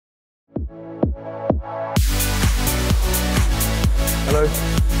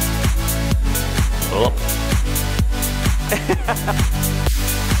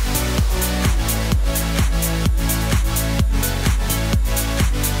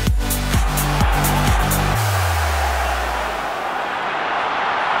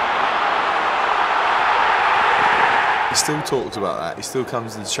still talks about that. He still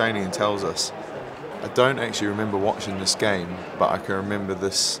comes into training and tells us. I don't actually remember watching this game, but I can remember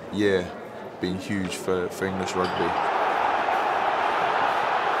this year being huge for English rugby.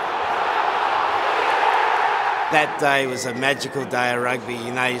 That day was a magical day of rugby.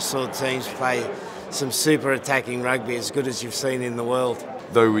 You know, you saw teams play some super attacking rugby, as good as you've seen in the world.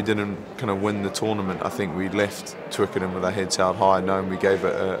 Though we didn't kind of win the tournament, I think we left Twickenham with our heads held high, knowing we gave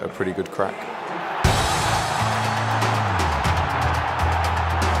it a pretty good crack.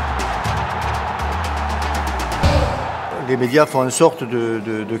 Les médias font en sorte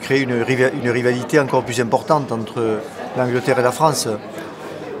de créer une rivalité encore plus importante entre l'Angleterre et la France.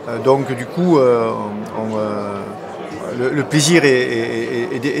 Donc du coup, le plaisir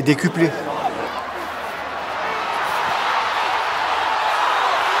est décuplé.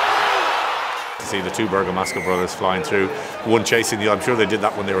 See the two Bergamasco brothers flying through, one chasing the other. I'm sure they did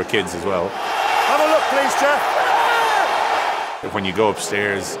that when they were kids as well. Have a look, please, Jeff. When you go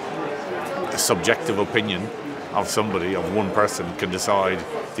upstairs, a subjective opinion of somebody, of one person, can decide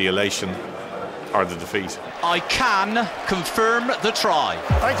the elation or the defeat. I can confirm the try.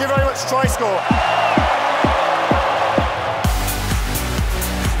 Thank you very much, try score.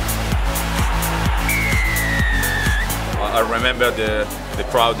 I remember the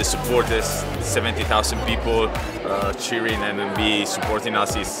crowd, the supporters, 70,000 people cheering and be supporting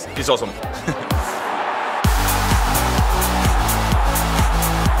us is awesome.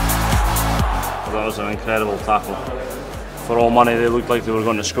 That was an incredible tackle. For all money, they looked like they were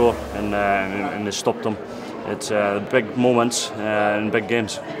going to score, and they stopped them. It's big moments in big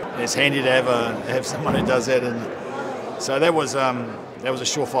games. It's handy to have someone who does that, and so that was a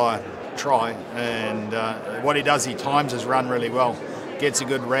surefire try. And what he does, he times his run really well, gets a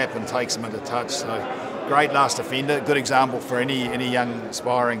good wrap and takes him into touch. So great last defender, good example for any young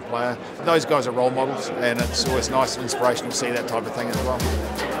aspiring player. Those guys are role models, and it's always nice and inspirational to see that type of thing as well.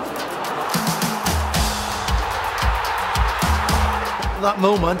 That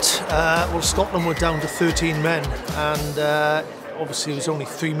moment, well, Scotland were down to 13 men, and obviously there was only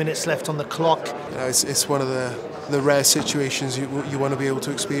 3 minutes left on the clock. It's one of the rare situations you want to be able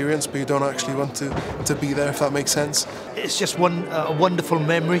to experience, but you don't actually want to be there, if that makes sense. It's just a wonderful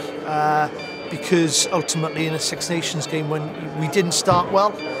memory, because ultimately in a Six Nations game, when we didn't start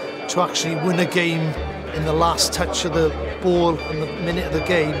well, to actually win a game in the last touch of the ball and the minute of the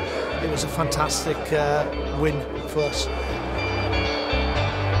game, it was a fantastic win for us.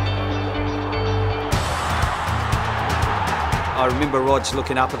 I remember Rod's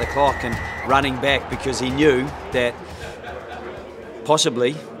looking up at the clock and running back because he knew that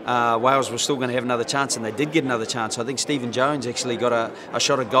possibly Wales were still going to have another chance, and they did get another chance. I think Stephen Jones actually got a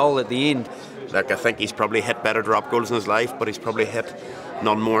shot at goal at the end. Look, I think he's probably hit better drop goals in his life, but he's probably hit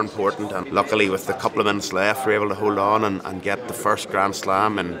none more important. And luckily, with a couple of minutes left, we were able to hold on and get the first Grand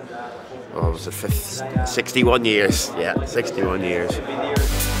Slam in, what was it, 61 years? Yeah, 61 years.